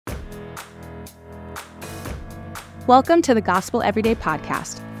Welcome to the Gospel Everyday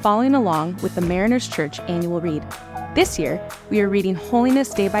podcast, following along with the Mariners Church annual read. This year, we are reading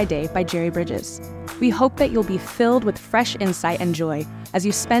Holiness Day by Day by Jerry Bridges. We hope that you'll be filled with fresh insight and joy as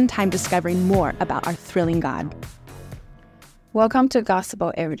you spend time discovering more about our thrilling God. Welcome to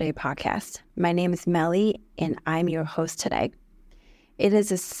Gospel Everyday podcast. My name is Melly, and I'm your host today. It is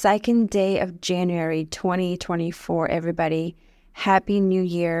the second day of January 2024, everybody. Happy New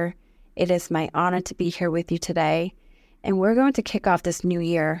Year. It is my honor to be here with you today. And we're going to kick off this new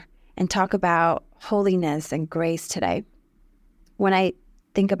year and talk about holiness and grace today. When I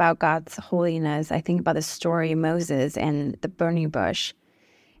think about God's holiness, I think about the story of Moses and the burning bush.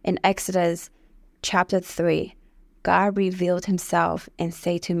 In Exodus chapter 3, God revealed himself and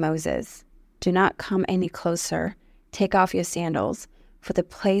said to Moses, "Do not come any closer. Take off your sandals, for the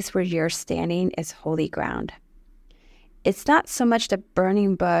place where you're standing is holy ground." It's not so much the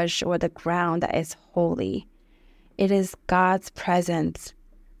burning bush or the ground that is holy. It is God's presence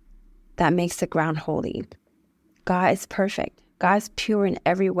that makes the ground holy. God is perfect. God is pure in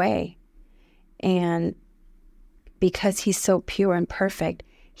every way. And because he's so pure and perfect,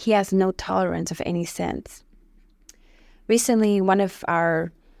 he has no tolerance of any sins. Recently, one of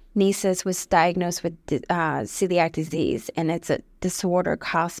our nieces was diagnosed with celiac disease, and it's a disorder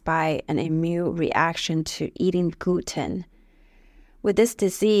caused by an immune reaction to eating gluten. With this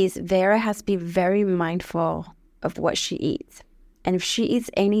disease, Vera has to be very mindful of what she eats. And if she eats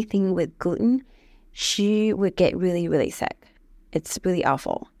anything with gluten, she would get really, really sick. It's really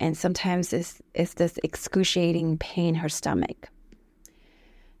awful. And sometimes it's this excruciating pain in her stomach.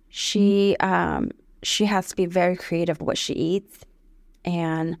 She has to be very creative with what she eats.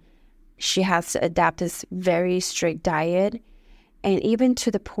 And she has to adapt this very strict diet. And even to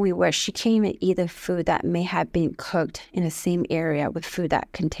the point where she can't even eat the food that may have been cooked in the same area with food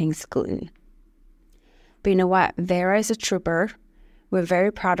that contains gluten. But you know what? Vera is a trooper. We're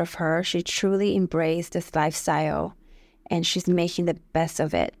very proud of her. She truly embraced this lifestyle, and she's making the best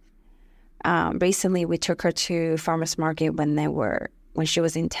of it. Recently, we took her to farmers market when she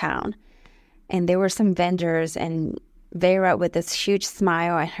was in town, and there were some vendors. And Vera, with this huge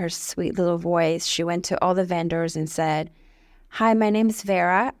smile and her sweet little voice, she went to all the vendors and said, "Hi, my name is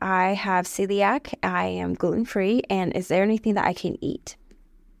Vera. I have celiac. I am gluten-free. And is there anything that I can eat?"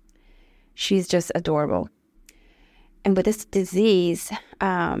 She's just adorable. And with this disease,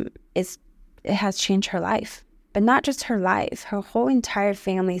 it has changed her life. But not just her life. Her whole entire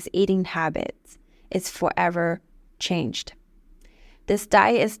family's eating habits is forever changed. This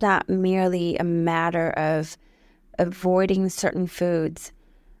diet is not merely a matter of avoiding certain foods,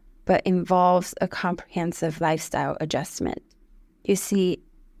 but involves a comprehensive lifestyle adjustment. You see,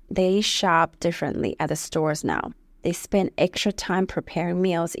 they shop differently at the stores now. They spend extra time preparing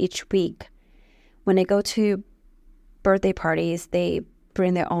meals each week. When they go to birthday parties, they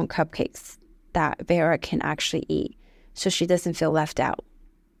bring their own cupcakes that Vera can actually eat, so she doesn't feel left out.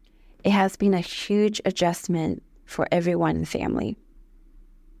 It has been a huge adjustment for everyone in the family.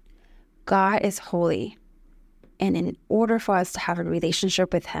 God is holy, and in order for us to have a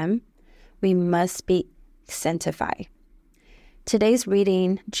relationship with him, we must be sanctified. Today's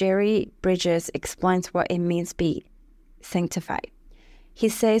reading, Jerry Bridges explains what it means to be sanctified. He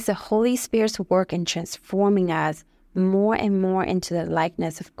says the Holy Spirit's work in transforming us more and more into the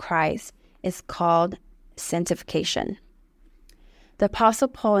likeness of Christ is called sanctification. The Apostle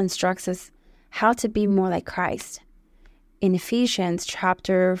Paul instructs us how to be more like Christ. In Ephesians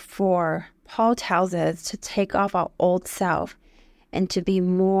chapter 4, Paul tells us to take off our old self and to be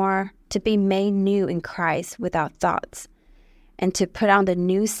made new in Christ without thoughts, and to put on the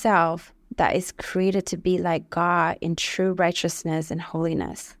new self that is created to be like God in true righteousness and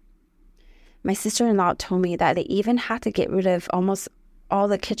holiness. My sister-in-law told me that they even had to get rid of almost all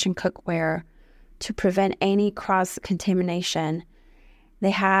the kitchen cookware to prevent any cross-contamination.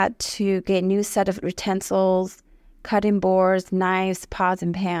 They had to get a new set of utensils, cutting boards, knives, pots,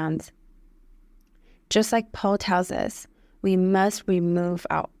 and pans. Just like Paul tells us, we must remove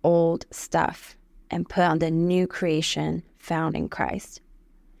our old stuff and put on the new creation found in Christ.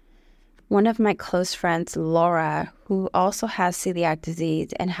 One of my close friends, Laura, who also has celiac disease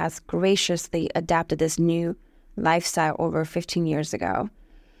and has graciously adapted this new lifestyle over 15 years ago,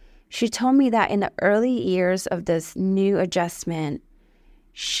 she told me that in the early years of this new adjustment,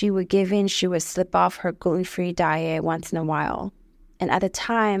 she would slip off her gluten-free diet once in a while. And at the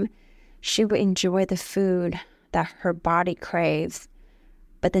time, she would enjoy the food that her body craves,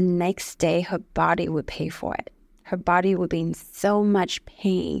 but the next day her body would pay for it. Her body would be in so much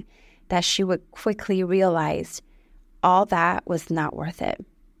pain that she would quickly realize all that was not worth it.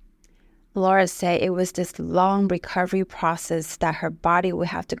 Laura said it was this long recovery process that her body would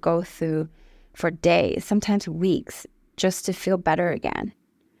have to go through for days, sometimes weeks, just to feel better again.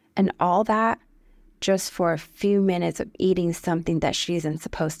 And all that just for a few minutes of eating something that she isn't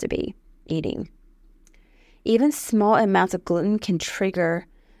supposed to be eating. Even small amounts of gluten can trigger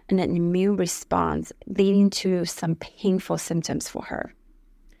an immune response, leading to some painful symptoms for her.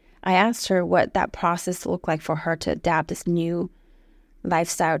 I asked her what that process looked like for her to adapt this new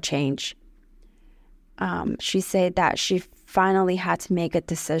lifestyle change. She said that she finally had to make a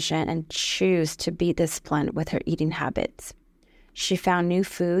decision and choose to be disciplined with her eating habits. She found new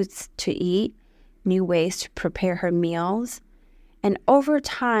foods to eat, new ways to prepare her meals, and over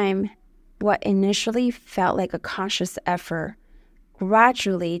time, what initially felt like a conscious effort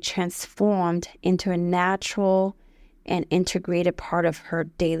gradually transformed into a natural and integrated part of her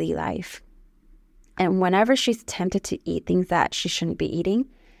daily life. And whenever she's tempted to eat things that she shouldn't be eating,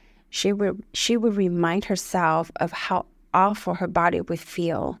 she would remind herself of how awful her body would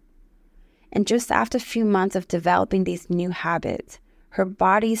feel. And just after a few months of developing these new habits, her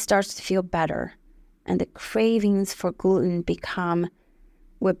body starts to feel better, and the cravings for gluten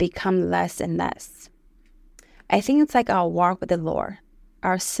would become less and less. I think it's like our walk with the Lord.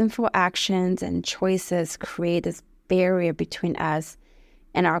 Our sinful actions and choices create this barrier between us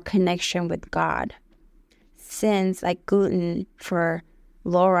and our connection with God. Sins like gluten for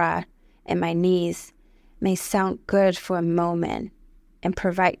Laura and my niece may sound good for a moment and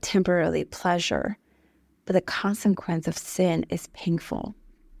provide temporary pleasure, but the consequence of sin is painful.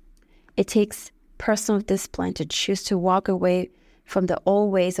 It takes personal discipline to choose to walk away from the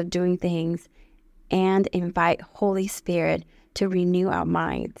old ways of doing things and invite Holy Spirit to renew our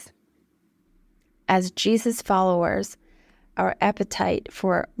minds. As Jesus followers, our appetite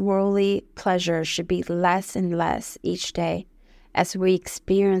for worldly pleasure should be less and less each day as we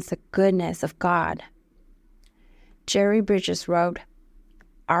experience the goodness of God. Jerry Bridges wrote,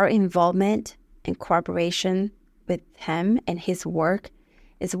 "Our involvement and cooperation with him and his work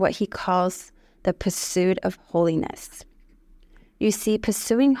is what he calls the pursuit of holiness." You see,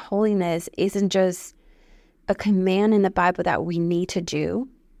 pursuing holiness isn't just a command in the Bible that we need to do.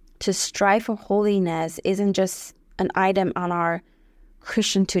 To strive for holiness isn't just an item on our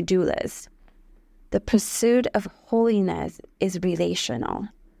Christian to-do list. The pursuit of holiness is relational.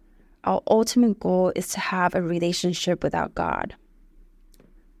 Our ultimate goal is to have a relationship with our God.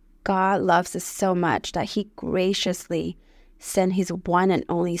 God loves us so much that he graciously sent his one and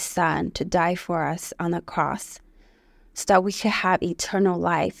only Son to die for us on the cross so that we could have eternal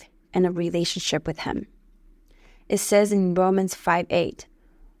life and a relationship with him. It says in Romans 5:8,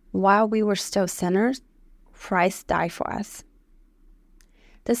 "While we were still sinners, Christ died for us."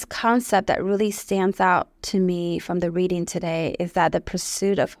 This concept that really stands out to me from the reading today is that the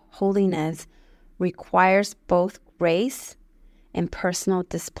pursuit of holiness requires both grace and personal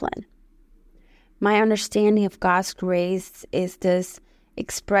discipline. My understanding of God's grace is this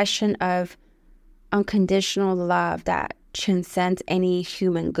expression of unconditional love that transcends any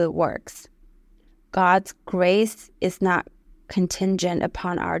human good works. God's grace is not contingent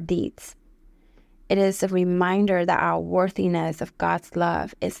upon our deeds. It is a reminder that our worthiness of God's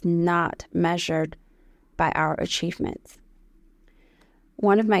love is not measured by our achievements.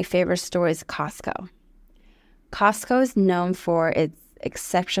 One of my favorite stories is Costco. Costco is known for its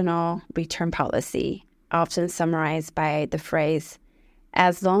exceptional return policy, often summarized by the phrase,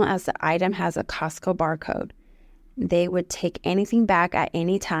 "As long as the item has a Costco barcode, they would take anything back at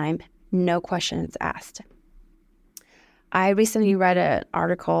any time, no questions asked." I recently read an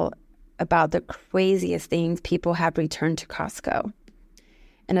article about the craziest things people have returned to Costco.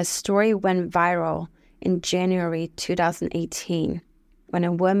 And a story went viral in January 2018 when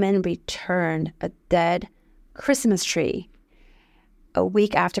a woman returned a dead Christmas tree a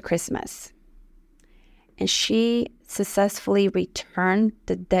week after Christmas. And she successfully returned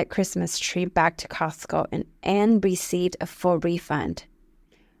the dead Christmas tree back to Costco and received a full refund.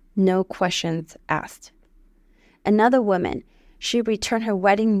 No questions asked. Another woman, she returned her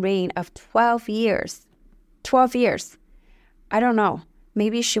wedding ring of 12 years. 12 years. I don't know.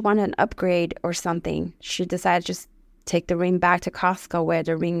 Maybe she wanted an upgrade or something. She decided to just take the ring back to Costco where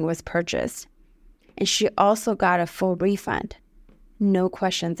the ring was purchased. And she also got a full refund. No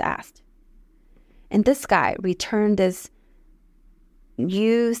questions asked. And this guy returned this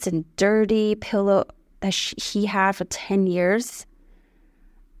used and dirty pillow that he had for 10 years.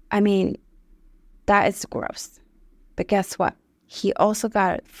 I mean, that is gross. But guess what? He also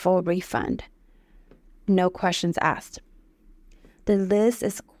got a full refund. No questions asked. The list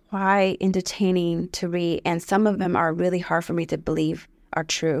is quite entertaining to read, and some of them are really hard for me to believe are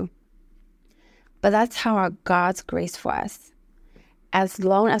true. But that's how our God's grace for us. As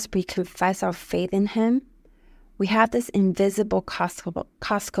long as we confess our faith in Him, we have this invisible Costco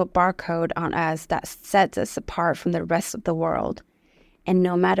barcode on us that sets us apart from the rest of the world. And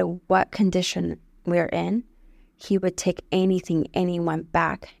no matter what condition we're in, He would take anyone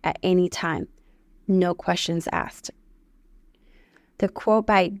back at any time, no questions asked. The quote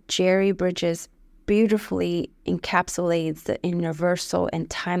by Jerry Bridges beautifully encapsulates the universal and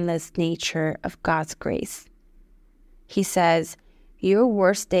timeless nature of God's grace. He says, "Your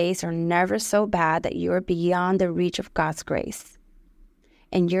worst days are never so bad that you are beyond the reach of God's grace.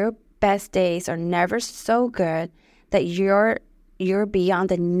 And your best days are never so good that you're beyond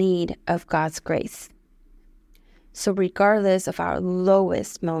the need of God's grace." So regardless of our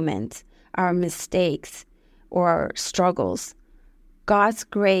lowest moments, our mistakes, or our struggles, God's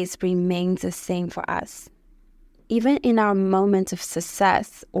grace remains the same for us. Even in our moments of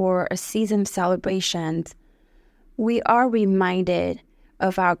success or a season of celebrations, we are reminded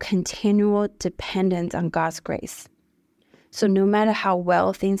of our continual dependence on God's grace. So no matter how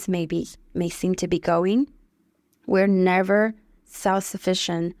well things may seem to be going, we're never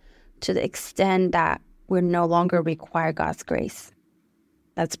self-sufficient to the extent that we no longer require God's grace.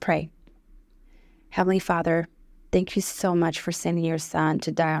 Let's pray. Heavenly Father, thank you so much for sending your Son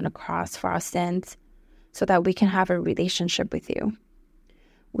to die on the cross for our sins so that we can have a relationship with you.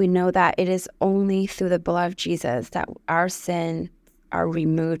 We know that it is only through the blood of Jesus that our sins are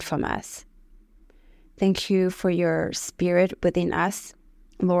removed from us. Thank you for your Spirit within us.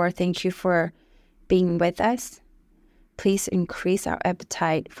 Lord, thank you for being with us. Please increase our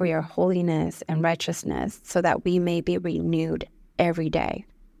appetite for your holiness and righteousness so that we may be renewed every day.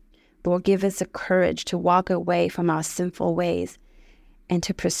 Lord, give us the courage to walk away from our sinful ways and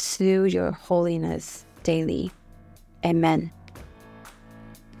to pursue your holiness daily. Amen.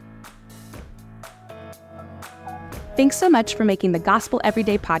 Thanks so much for making the Gospel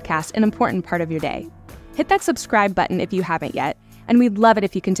Everyday podcast an important part of your day. Hit that subscribe button if you haven't yet, and we'd love it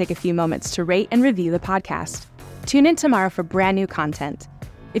if you can take a few moments to rate and review the podcast. Tune in tomorrow for brand new content.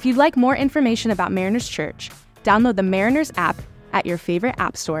 If you'd like more information about Mariners Church, download the Mariners app at your favorite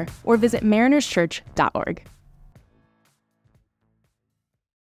app store or visit marinerschurch.org.